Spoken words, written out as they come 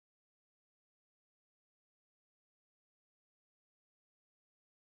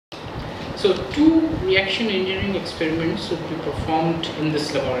So two reaction engineering experiments will be performed in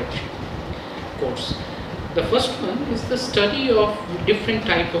this laboratory course. The first one is the study of different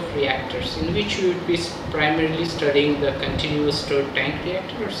type of reactors, in which you would be primarily studying the continuous stirred tank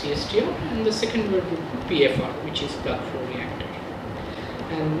reactor or CSTR, and the second one would be PFR, which is plug flow reactor.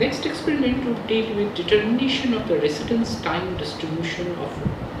 And next experiment would deal with determination of the residence time distribution of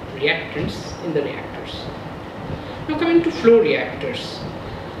reactants in the reactors. Now coming to flow reactors.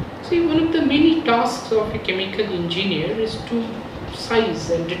 See, one of the many tasks of a chemical engineer is to size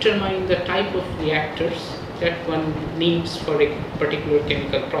and determine the type of reactors that one needs for a particular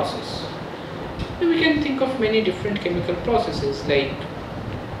chemical process. Now we can think of many different chemical processes, like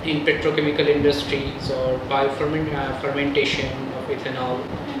in petrochemical industries or fermentation of ethanol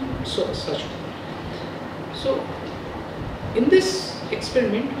and such. So in this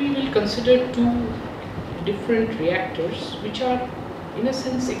experiment we will consider two different reactors which are in a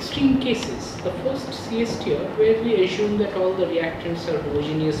sense extreme cases. The first, CSTR, where we assume that all the reactants are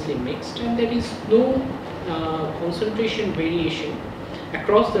homogeneously mixed and there is no concentration variation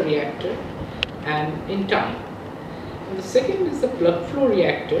across the reactor and in time. And the second is the plug flow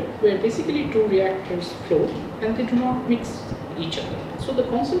reactor, where basically two reactants flow and they do not mix each other. So the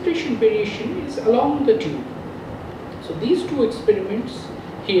concentration variation is along the tube. So these two experiments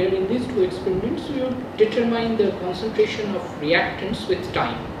here, in these two experiments, we would determine the concentration of reactants with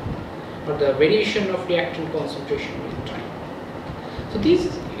time, or the variation of reactant concentration with time. So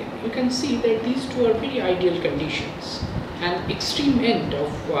these, you can see that these two are very ideal conditions and extreme end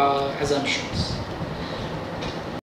of assumptions.